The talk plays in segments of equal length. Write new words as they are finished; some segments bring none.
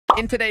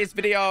In today's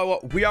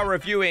video, we are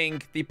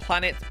reviewing the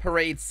Planet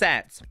Parade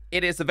set.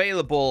 It is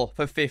available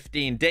for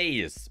 15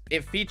 days.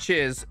 It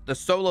features the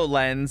solo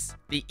lens,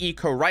 the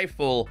ECKO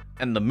rifle,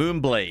 and the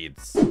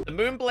Moonblades. The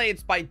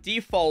Moonblades by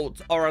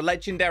default are a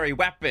legendary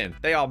weapon.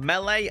 They are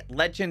melee,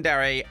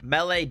 legendary,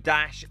 melee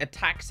dash,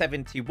 attack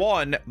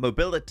 71,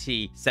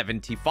 mobility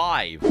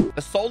 75.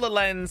 The solar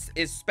lens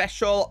is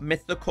special,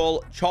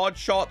 mythical, charge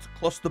shot,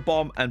 cluster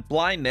bomb, and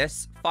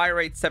blindness, fire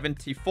rate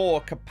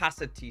 74,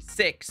 capacity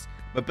 6.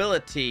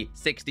 Mobility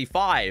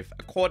 65.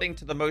 According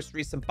to the most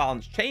recent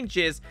balance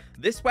changes,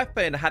 this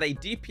weapon had a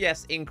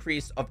DPS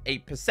increase of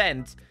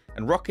 8%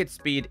 and rocket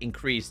speed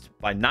increased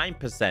by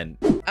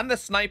 9%. And the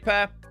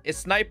sniper is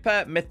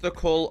sniper,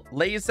 mythical,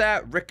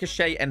 laser,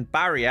 ricochet, and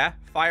barrier.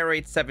 Fire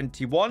rate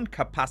 71,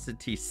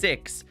 capacity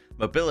 6,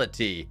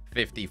 mobility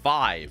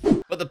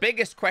 55. But the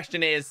biggest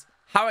question is,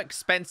 how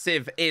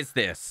expensive is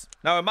this?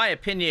 Now, in my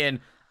opinion,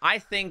 I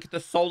think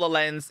the solar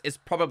lens is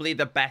probably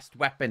the best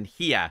weapon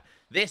here.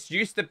 This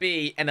used to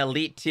be an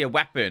elite tier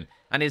weapon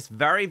and is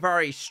very,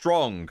 very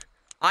strong.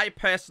 I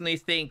personally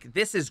think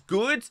this is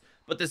good,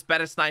 but there's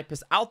better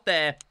snipers out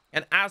there.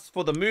 And as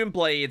for the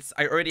Moonblades,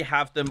 I already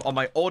have them on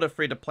my older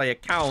free-to-play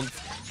account.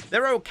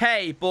 They're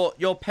okay, but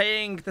you're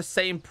paying the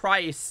same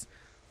price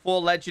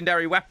for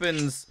legendary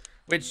weapons,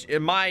 which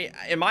in my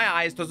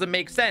eyes doesn't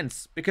make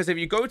sense. Because if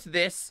you go to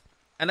this,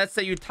 and let's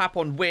say you tap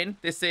on win,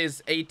 this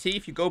is 80.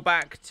 If you go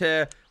back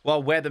to,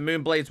 well, where the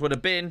Moonblades would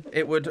have been,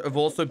 it would have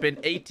also been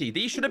 80.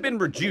 These should have been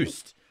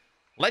reduced.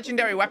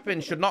 Legendary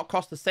weapons should not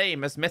cost the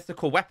same as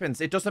mythical weapons.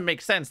 It doesn't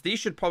make sense. These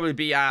should probably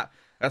be at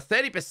a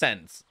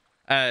 30%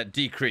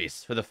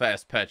 decrease for the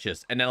first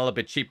purchase and then a little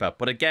bit cheaper.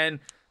 But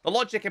again, the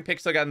logic in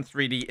Pixel Gun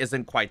 3D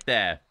isn't quite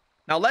there.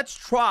 Now let's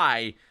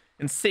try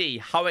and see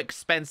how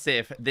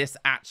expensive this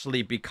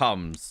actually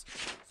becomes.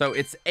 So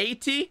it's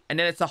 80 and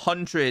then it's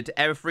 100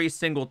 every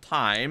single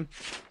time.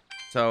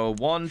 So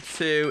 1,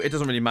 2, it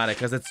doesn't really matter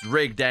because it's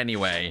rigged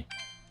anyway.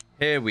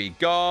 Here we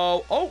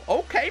go. Oh,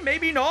 okay,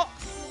 maybe not.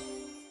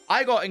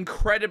 I got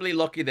incredibly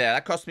lucky there.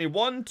 That cost me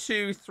 1,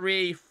 2,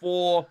 3,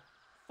 4,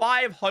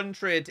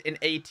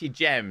 580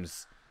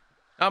 gems.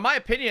 Now, in my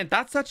opinion,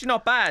 that's actually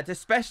not bad,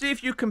 especially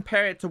if you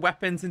compare it to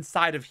weapons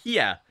inside of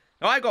here.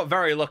 Now, I got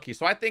very lucky,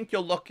 so I think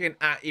you're looking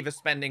at either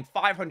spending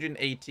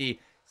 580,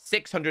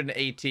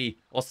 680,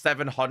 or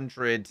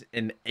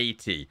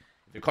 780.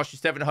 If it costs you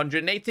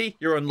 780,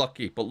 you're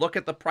unlucky. But look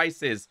at the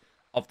prices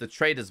of the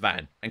Trader's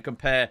Van and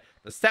compare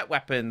the set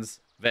weapons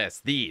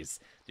versus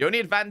these. The only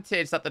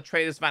advantage that the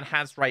Trader's Van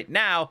has right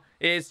now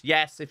is,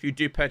 yes, if you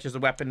do purchase a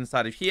weapon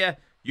inside of here,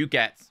 you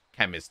get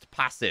Chemist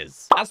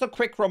passes. As a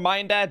quick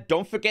reminder,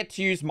 don't forget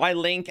to use my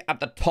link at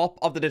the top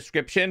of the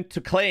description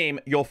to claim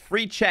your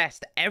free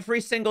chest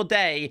every single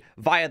day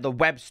via the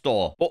web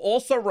store. But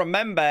also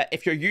remember,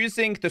 if you're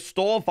using the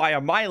store via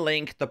my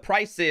link, the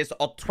prices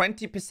are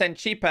 20%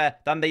 cheaper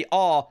than they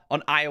are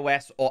on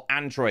iOS or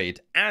Android.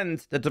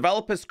 And the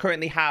developers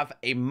currently have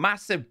a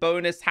massive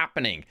bonus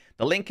happening.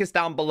 The link is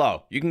down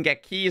below. You can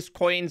get keys,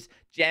 coins,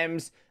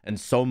 gems, and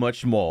so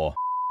much more.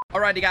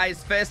 Alrighty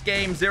guys, first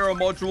game, 0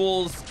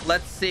 modules.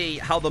 Let's see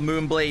how the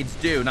Moonblades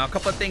do. Now, a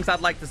couple of things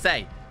I'd like to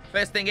say.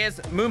 First thing is,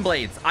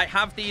 Moonblades. I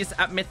have these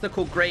at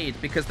mythical grade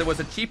because there was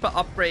a cheaper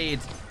upgrade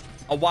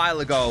a while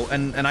ago,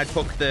 and I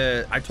took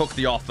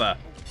the offer.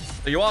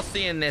 So you are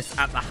seeing this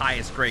at the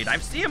highest grade.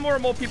 I've seen more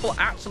and more people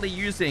actually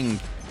using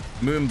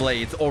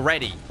Moonblades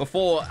already.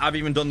 Before I've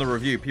even done the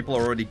review, people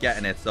are already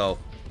getting it. So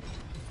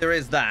there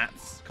is that.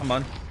 Come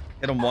on,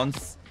 hit them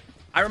once.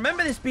 I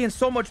remember this being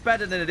so much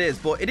better than it is,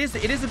 but it is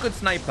a good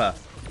sniper.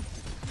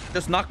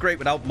 Just not great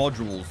without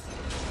modules.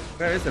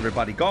 Where is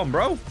everybody gone,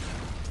 bro?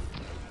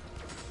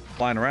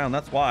 Flying around,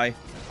 that's why.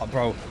 Oh,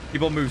 bro,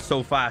 people move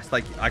so fast.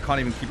 Like, I can't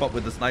even keep up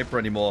with the sniper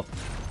anymore.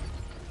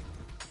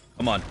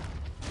 Come on.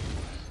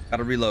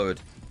 Gotta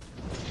reload.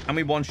 And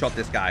we one-shot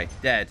this guy.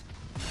 Dead.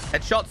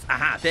 Headshots?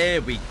 Aha,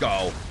 there we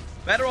go.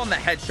 Better on the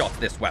headshots,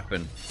 this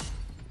weapon.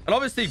 And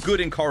obviously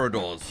good in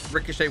corridors.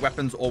 Ricochet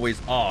weapons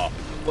always are.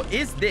 But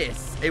is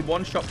this a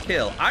one-shot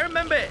kill? I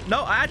remember it.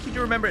 No, I actually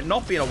do remember it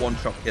not being a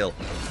one-shot kill.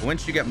 But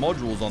once you get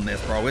modules on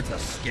this, bro, it's a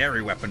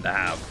scary weapon to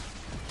have.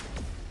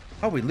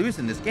 Oh, we're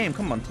losing this game.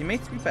 Come on,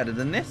 teammates. Be better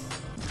than this.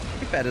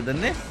 Be better than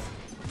this.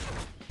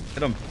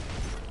 Hit him.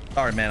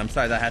 Sorry, man. I'm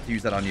sorry that I had to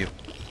use that on you.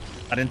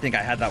 I didn't think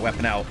I had that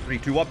weapon out. 3,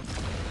 2, up.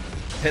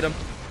 Hit him.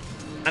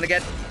 And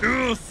again.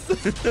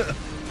 Yes.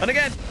 And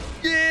again.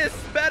 Yes.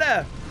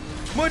 Better.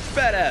 Much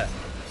better.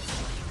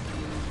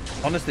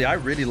 Honestly, I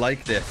really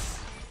like this.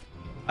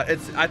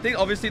 I think,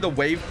 obviously, the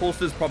Wave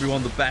Pulse is probably one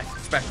of the best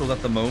specials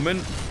at the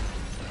moment.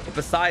 But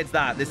besides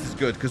that, this is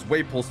good, because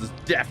Wave Pulse is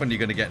definitely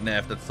going to get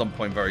nerfed at some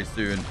point very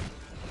soon.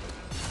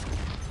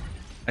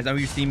 I know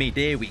you see me.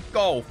 There we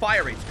go.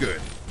 Fire rate's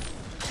good.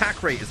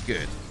 Attack rate is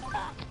good.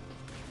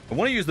 I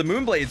want to use the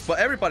Moonblades, but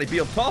everybody be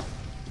up top.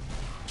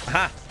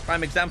 Aha.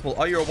 Prime example.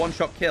 Are you a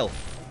one-shot kill?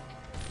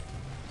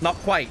 Not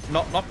quite.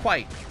 Not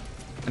quite.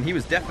 And he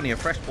was definitely a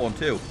freshborn,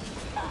 too.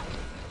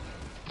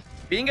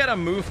 Being able to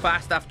move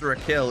fast after a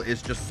kill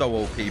is just so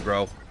OP,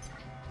 bro.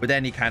 With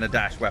any kind of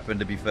dash weapon,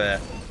 to be fair.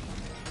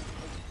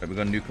 Right, we're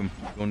gonna nuke him.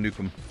 We're gonna nuke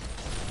him.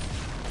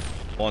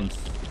 Once.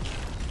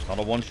 Not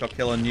a one-shot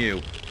kill on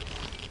you.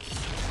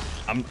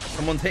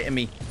 Someone's hitting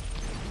me.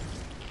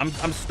 I'm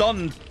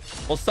stunned.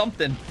 Or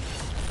something.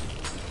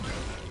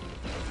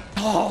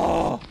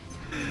 Oh!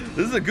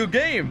 This is a good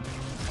game.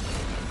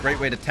 Great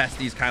way to test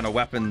these kind of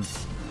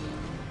weapons.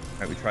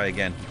 All right, we try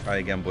again. Try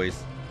again,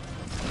 boys.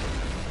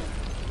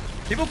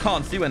 People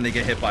can't see when they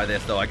get hit by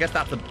this, though. I guess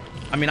that's a...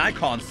 I mean, I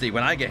can't see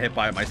when I get hit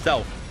by it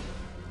myself.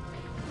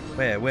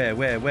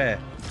 Where?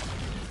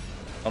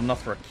 Not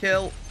enough for a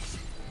kill.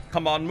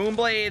 Come on,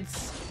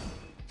 Moonblades.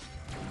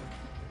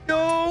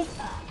 No.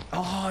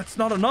 Oh, it's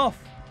not enough.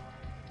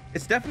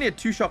 It's definitely a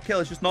two-shot kill.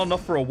 It's just not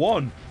enough for a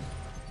one.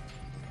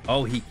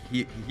 Oh, he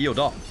healed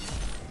up.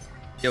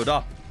 Healed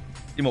up.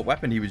 See what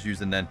weapon he was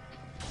using then.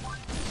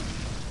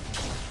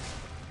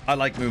 I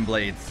like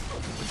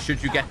Moonblades.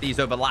 Should you get these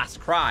over Last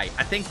Cry?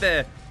 I think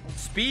the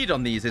speed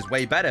on these is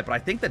way better, but I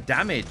think the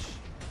damage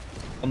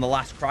on the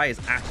Last Cry is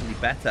actually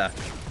better.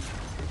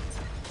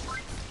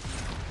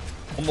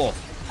 One more.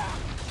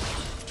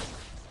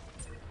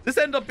 This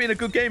ended up being a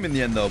good game in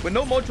the end, though. With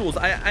no modules,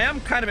 I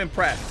am kind of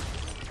impressed.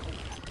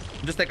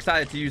 I'm just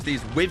excited to use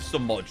these with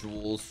some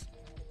modules.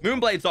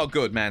 Moonblades are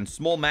good, man.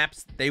 Small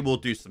maps, they will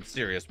do some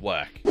serious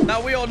work.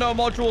 Now, we all know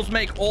modules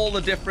make all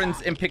the difference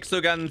in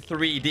Pixelgun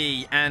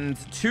 3D, and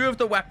two of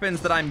the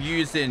weapons that I'm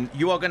using,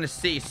 you are going to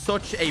see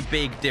such a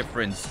big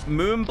difference.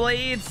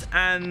 Moonblades,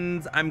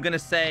 and I'm going to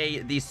say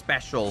the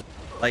special,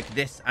 like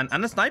this,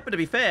 and the sniper, to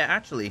be fair,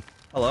 actually.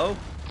 Hello?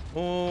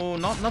 Oh,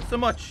 not so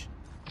much.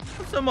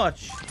 Not so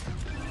much.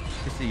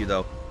 I see you,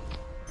 though.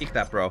 Eek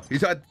that, bro.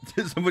 He's had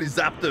somebody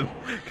zapped him.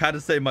 Kind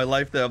of saved my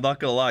life there. I'm not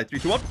going to lie. 3,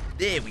 2, 1.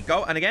 There we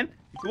go. And again.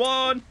 3, 2,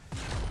 1.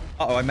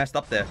 Uh-oh, I messed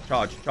up there.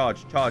 Charge.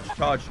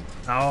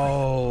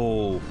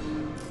 Oh.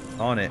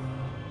 On it.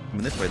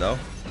 Coming this way, though.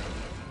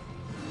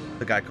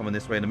 The guy coming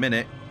this way in a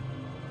minute.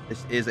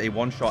 This is a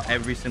one-shot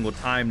every single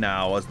time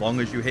now. As long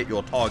as you hit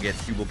your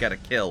targets, you will get a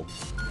kill.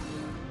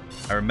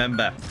 I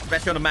remember.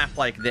 Especially on a map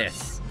like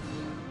this.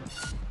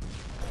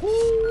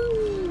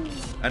 Woo.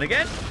 And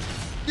again.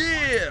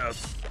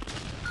 Yes.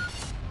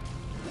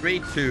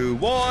 3, 2,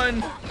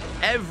 1.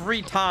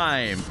 Every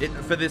time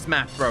for this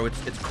map, bro,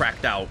 it's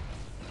cracked out.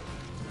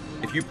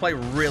 If you play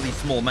really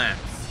small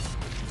maps.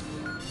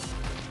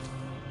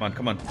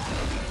 Come on.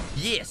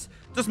 Yes.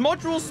 Does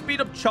modules speed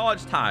up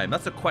charge time?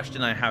 That's a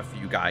question I have for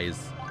you guys.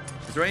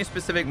 Is there any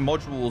specific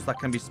modules that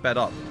can be sped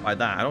up by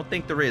that? I don't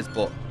think there is,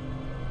 but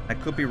I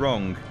could be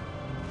wrong.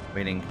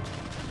 Waiting.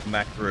 Come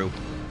back through.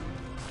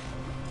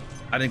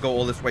 I didn't go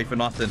all this way for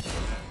nothing.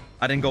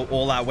 I didn't go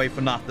all that way for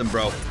nothing,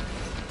 bro.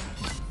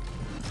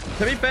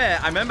 To be fair,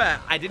 I remember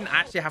I didn't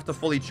actually have to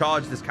fully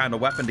charge this kind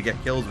of weapon to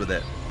get kills with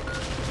it.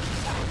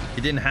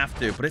 You didn't have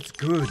to, but it's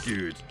good,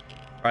 dude.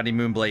 Alrighty,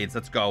 Moonblades,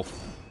 let's go.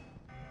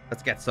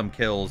 Let's get some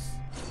kills.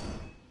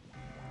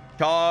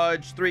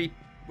 Charge 3.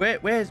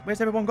 Where's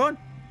everyone gone?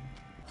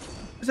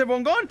 Where's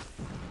everyone gone?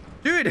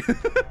 Dude,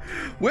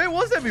 where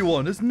was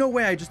everyone? There's no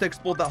way I just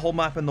explored that whole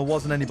map and there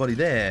wasn't anybody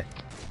there.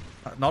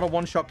 Not a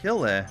one-shot kill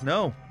there.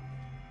 No.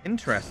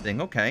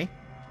 Interesting. Okay.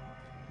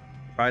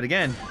 Try it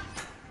again.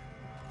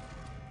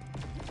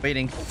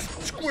 Waiting.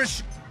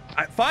 Squish.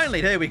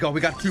 Finally, there we go.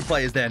 We got 2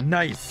 players there.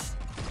 Nice.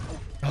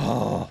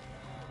 Oh.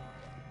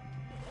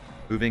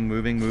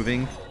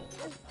 Moving.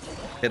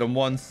 Hit him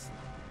once.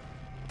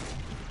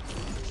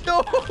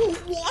 No.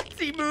 What?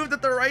 He moved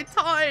at the right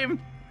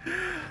time.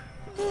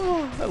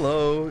 Oh,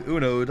 hello.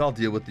 Uno. I'll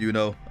deal with the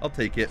Uno. I'll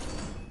take it.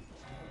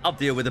 I'll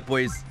deal with it,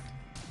 boys.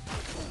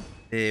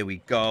 There we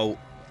go.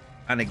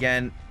 And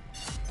again.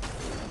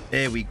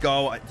 There we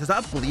go. Does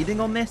that have bleeding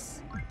on this?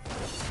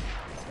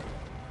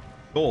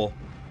 Sure.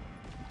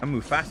 I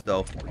move fast,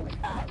 though.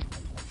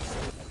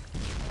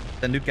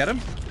 Then nuke get him?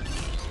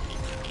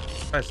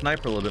 Try to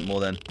sniper a little bit more,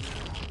 then.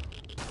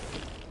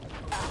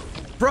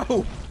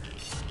 Bro!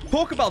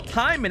 Talk about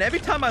timing. Every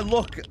time I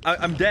look,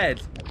 I'm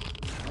dead.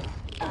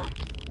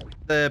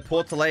 The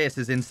Portaleus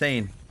is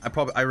insane. I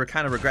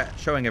kind of regret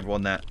showing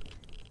everyone that.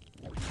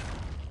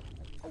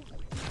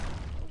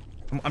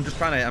 I'm just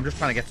trying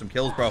to get some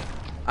kills, bro.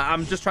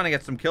 I'm just trying to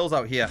get some kills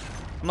out here.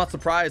 I'm not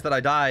surprised that I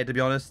died, to be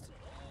honest.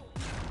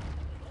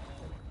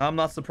 I'm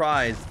not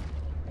surprised.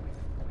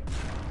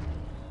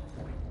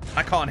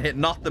 I can't hit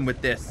nothing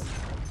with this.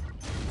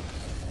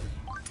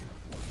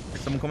 Is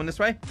someone coming this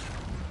way?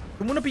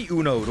 I want to be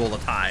Uno'd all the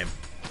time.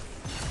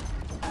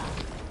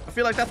 I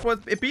feel like that's what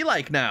it be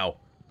like now.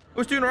 I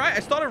was doing all right. I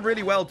started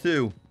really well,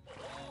 too.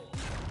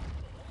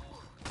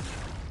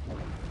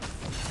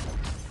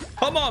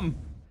 Come on.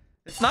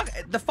 It's not...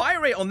 The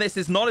fire rate on this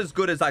is not as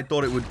good as I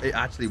thought it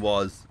actually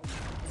was.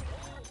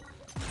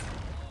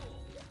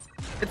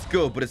 It's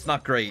good, but it's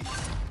not great.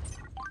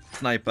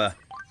 Sniper.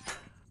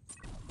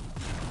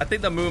 I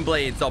think the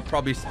Moonblades are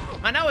probably...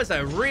 Man, that was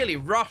a really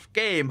rough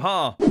game,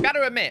 huh?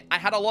 Gotta admit, I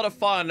had a lot of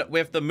fun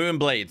with the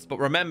Moonblades, but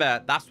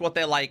remember, that's what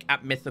they're like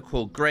at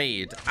mythical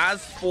grade.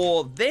 As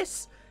for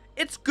this,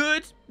 it's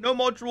good. No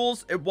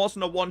modules. It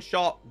wasn't a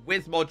one-shot.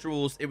 With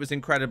modules, it was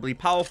incredibly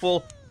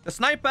powerful. The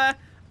sniper,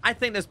 I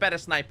think there's better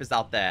snipers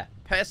out there.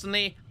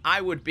 Personally, I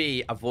would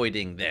be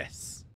avoiding this.